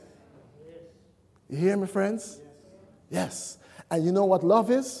cymbals. You hear me, friends? Yes. And you know what love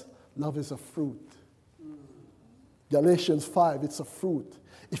is? Love is a fruit. Galatians 5, it's a fruit.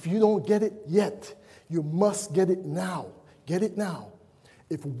 If you don't get it yet, you must get it now. Get it now.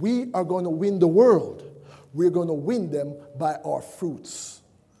 If we are going to win the world, we're going to win them by our fruits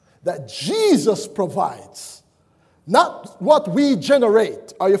that Jesus provides, not what we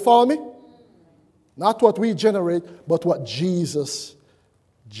generate. Are you following me? Not what we generate, but what Jesus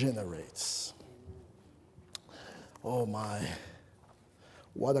generates. Oh my,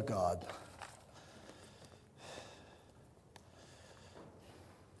 what a God.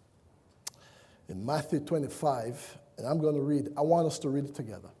 In Matthew 25, and I'm going to read, I want us to read it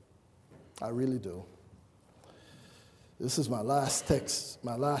together. I really do. This is my last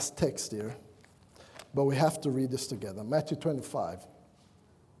text here. But we have to read this together. Matthew 25.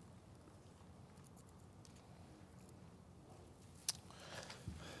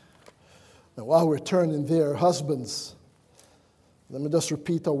 And while we're turning there, husbands, let me just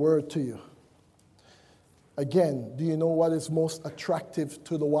repeat a word to you. Again, do you know what is most attractive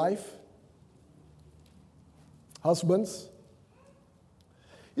to the wife? Husbands?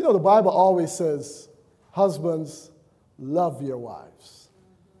 You know, the Bible always says, husbands, love your wives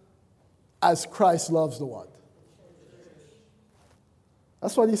as Christ loves the what?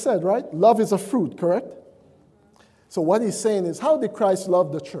 That's what he said, right? Love is a fruit, correct? So what he's saying is, how did Christ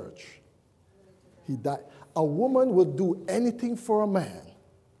love the church? He died. A woman will do anything for a man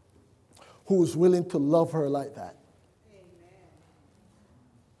who is willing to love her like that.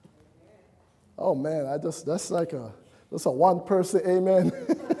 Oh man, that's a one-person amen.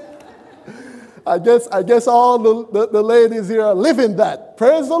 I guess all the ladies here are living that.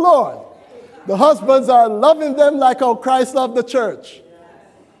 Praise the Lord. The husbands are loving them like how Christ loved the church.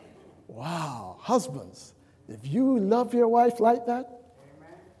 Wow, husbands, if you love your wife like that,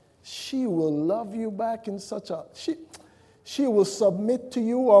 she will love you back in such a, she will submit to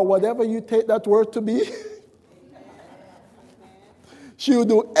you or whatever you take that word to be. She will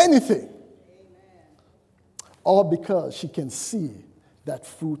do anything. All because she can see that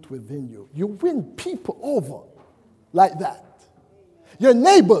fruit within you. You win people over like that. Your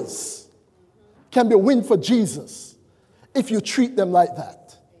neighbors can be win for Jesus if you treat them like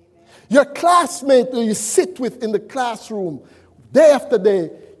that. Your classmate that you sit with in the classroom day after day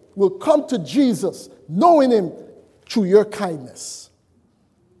will come to Jesus knowing him through your kindness.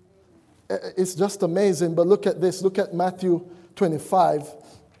 It's just amazing, but look at this. Look at Matthew 25.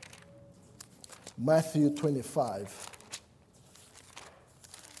 Matthew 25.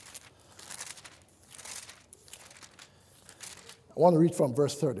 I want to read from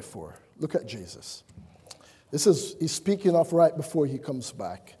verse 34. Look at Jesus. He's speaking of right before he comes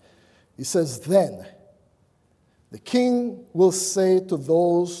back. He says, then the king will say to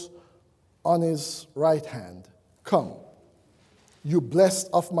those on his right hand, come, you blessed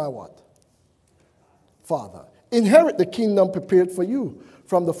of my what? Father. Inherit the kingdom prepared for you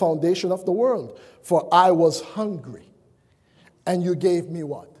from the foundation of the world. For I was hungry, and you gave me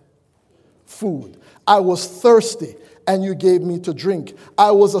what? Food. I was thirsty, and you gave me to drink.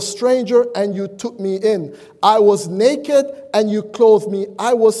 I was a stranger, and you took me in. I was naked, and you clothed me.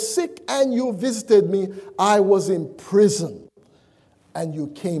 I was sick, and you visited me. I was in prison, and you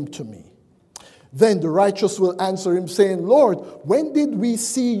came to me. Then the righteous will answer him, saying, Lord, when did we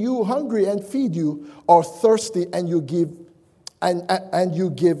see you hungry and feed you, or thirsty and you give and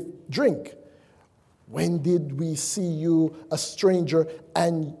you give drink? When did we see you a stranger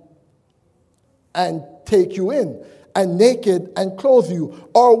and take you in, and naked and clothe you?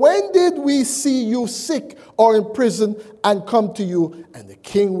 Or when did we see you sick or in prison and come to you? And the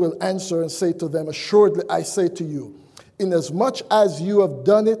king will answer and say to them, assuredly I say to you, inasmuch as you have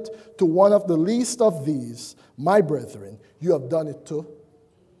done it to one of the least of these, my brethren, you have done it to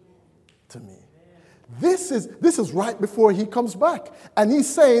me. This is right before he comes back. And he's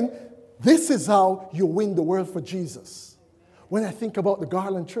saying, this is how you win the world for Jesus. When I think about the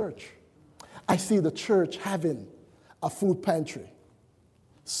Garland Church, I see the church having a food pantry,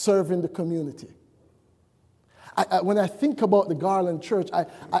 serving the community. When I think about the Garland Church,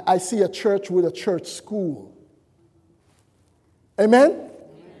 I see a church with a church school. Amen?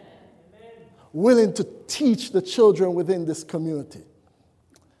 Willing to teach the children within this community.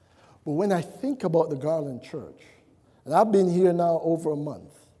 But when I think about the Garland Church, and I've been here now over a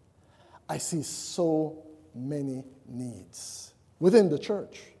month, I see so many needs within the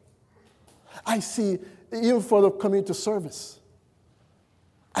church. I see, even for the community service,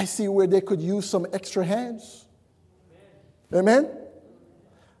 I see where they could use some extra hands. Amen?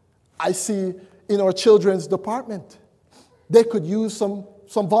 I see in our children's department, they could use some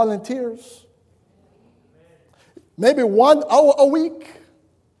volunteers. Maybe 1 hour a week.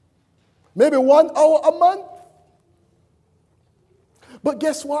 Maybe 1 hour a month. But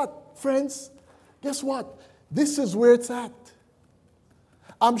guess what, friends? Guess what? This is where it's at.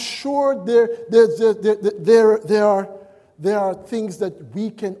 I'm sure there are things that we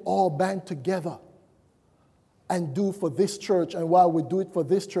can all band together and do for this church. And while we do it for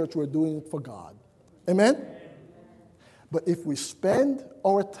this church, we're doing it for God. Amen? But if we spend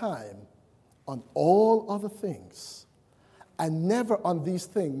our time on all other things and never on these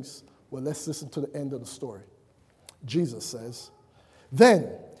things, well, let's listen to the end of the story. Jesus says, then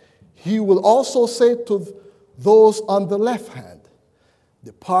he will also say to those on the left hand,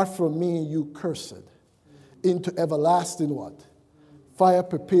 depart from me, you cursed, into everlasting what? Fire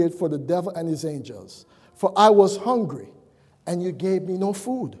prepared for the devil and his angels. For I was hungry, and you gave me no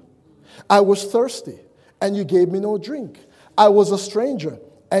food. I was thirsty, and you gave me no drink. I was a stranger,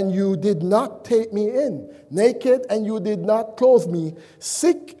 and you did not take me in. Naked, and you did not clothe me.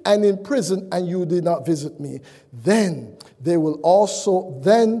 Sick and in prison, and you did not visit me. Then they also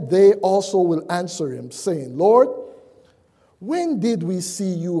will answer him, saying, Lord, when did we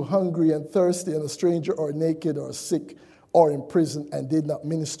see you hungry and thirsty and a stranger or naked or sick or in prison and did not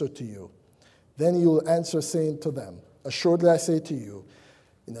minister to you? Then he will answer, saying to them, assuredly I say to you,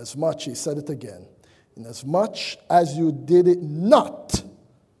 inasmuch, he said it again, inasmuch as you did it not,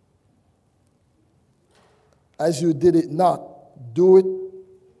 do it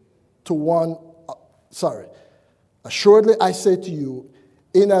to one, assuredly I say to you,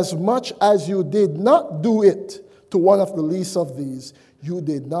 inasmuch as you did not do it to one of the least of these, you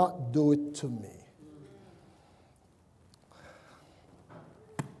did not do it to me.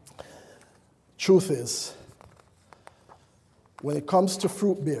 Truth is, when it comes to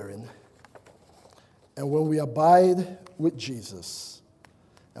fruit bearing, and when we abide with Jesus,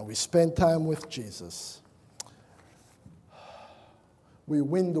 and we spend time with Jesus, we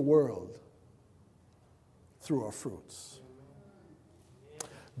win the world through our fruits.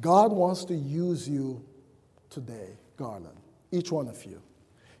 God wants to use you today, Garland, each one of you.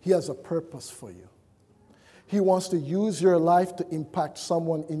 He has a purpose for you. He wants to use your life to impact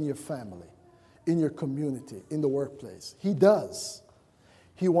someone in your family, in your community, in the workplace. He does.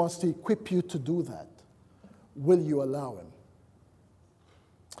 He wants to equip you to do that. Will you allow him?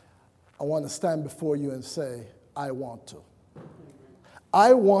 I want to stand before you and say, I want to.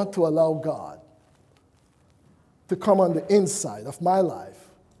 I want to allow God to come on the inside of my life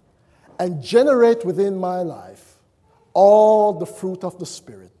and generate within my life all the fruit of the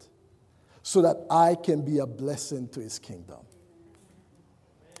Spirit so that I can be a blessing to his kingdom.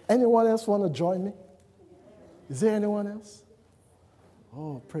 Anyone else want to join me? Is there anyone else?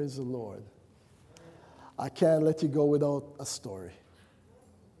 Oh, praise the Lord. I can't let you go without a story.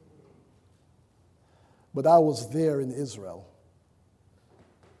 But I was there in Israel.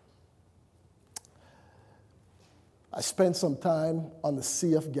 I spent some time on the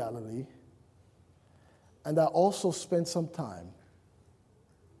Sea of Galilee, and I also spent some time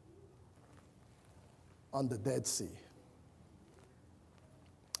on the Dead Sea.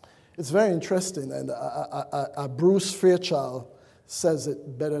 It's very interesting, and Bruce Fairchild says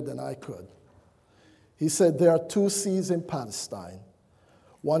it better than I could. He said there are two seas in Palestine.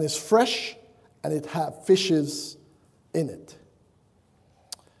 One is fresh, and it has fishes in it.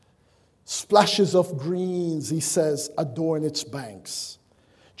 Splashes of greens, he says, adorn its banks.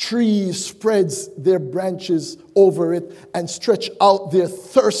 Trees spreads their branches over it and stretch out their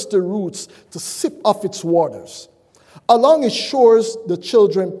thirsty roots to sip of its waters. Along its shores the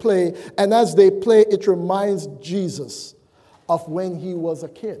children play, and as they play, it reminds Jesus of when he was a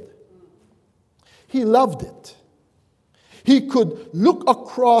kid. He loved it. He could look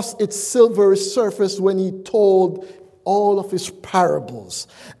across its silvery surface when he told all of his parables.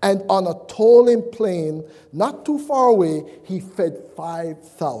 And on a tolling plain, not too far away, he fed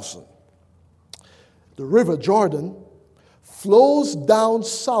 5,000. The river Jordan flows down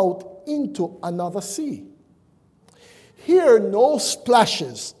south into another sea. Here, no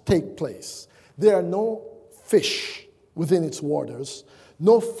splashes take place. There are no fish within its waters,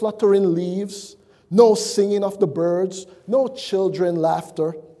 no fluttering leaves, no singing of the birds, no children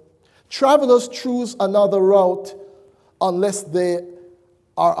laughter. Travelers choose another route unless they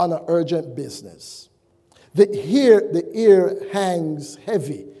are on an urgent business. The ear hangs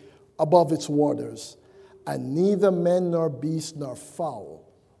heavy above its waters, and neither man nor beast nor fowl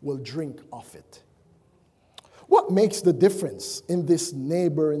will drink of it. What makes the difference in this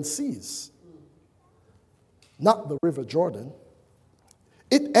neighboring seas? Not the River Jordan.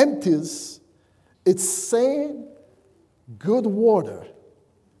 It empties its same good water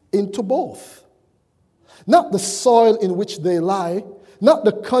into both. Not the soil in which they lie, not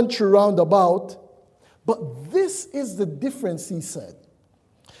the country round about, but this is the difference, he said.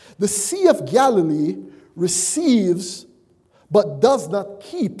 The Sea of Galilee receives but does not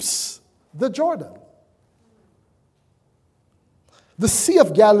keeps the Jordan. The Sea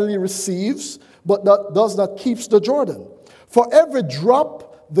of Galilee receives but does not keeps the Jordan. For every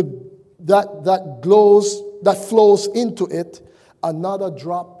drop that flows into it, another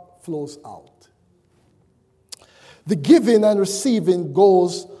drop flows out. The giving and receiving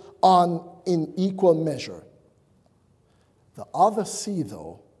goes on in equal measure. The other sea,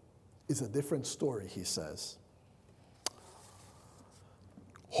 though, is a different story, he says.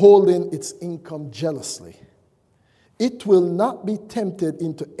 Holding its income jealously, it will not be tempted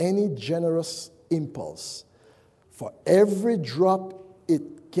into any generous impulse. For every drop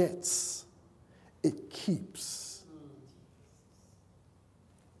it gets, it keeps.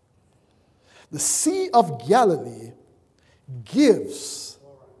 The Sea of Galilee gives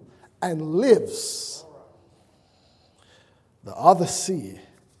and lives. The other sea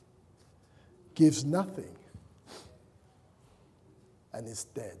gives nothing and is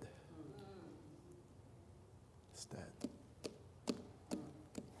dead. It's dead.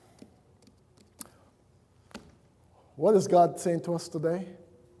 What is God saying to us today?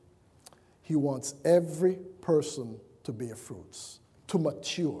 He wants every person to bear fruits, to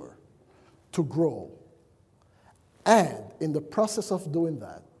mature, to grow, and in the process of doing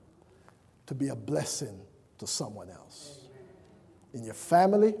that, to be a blessing to someone else, in your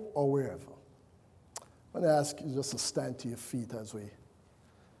family or wherever. I want to ask you just to stand to your feet as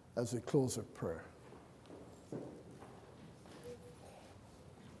we close with prayer.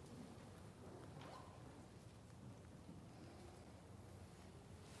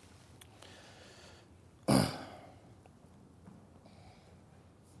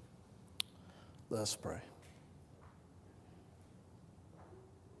 Let's pray.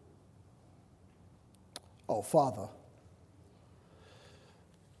 Oh, Father,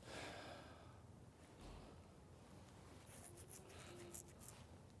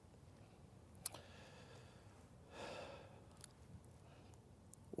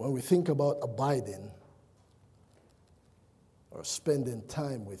 when we think about abiding or spending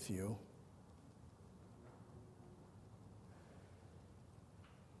time with you,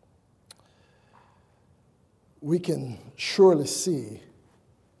 we can surely see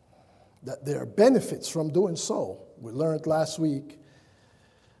that there are benefits from doing so. We learned last week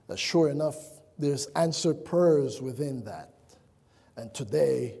that sure enough, there's answered prayers within that. And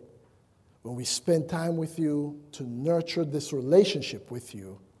today, when we spend time with you to nurture this relationship with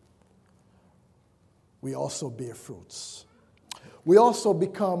you, we also bear fruits. We also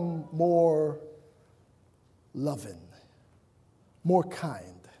become more loving, more kind,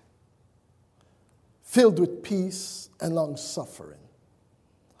 filled with peace and long-suffering.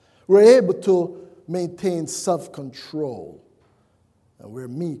 We're able to maintain self-control, and we're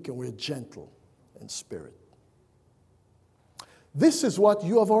meek and we're gentle in spirit. This is what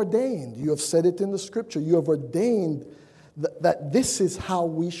you have ordained. You have said it in the scripture. You have ordained that this is how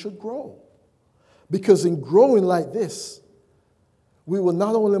we should grow. Because in growing like this, we will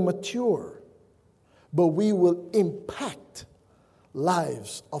not only mature, but we will impact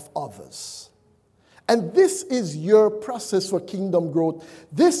lives of others. And this is your process for kingdom growth.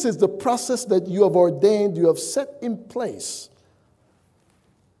 This is the process that you have ordained, you have set in place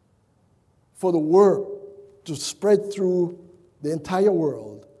for the work to spread through the entire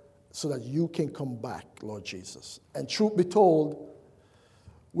world so that you can come back, Lord Jesus. And truth be told,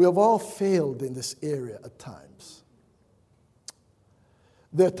 we have all failed in this area at times.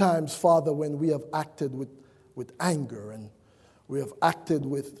 There are times, Father, when we have acted with anger and we have acted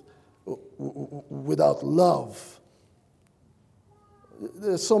without love.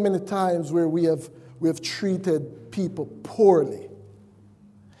 There are so many times where we have treated people poorly.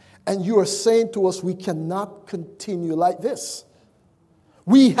 And you are saying to us, we cannot continue like this.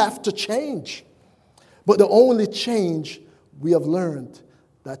 We have to change. But the only change we have learned,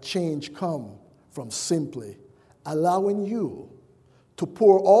 that change comes from simply allowing you to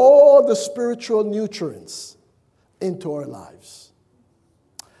pour all the spiritual nutrients into our lives.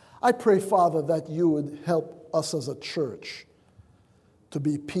 I pray, Father, that you would help us as a church to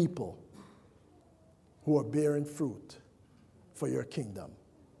be people who are bearing fruit for your kingdom.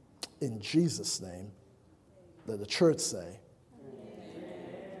 In Jesus' name, let the church say,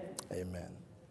 Amen. Amen.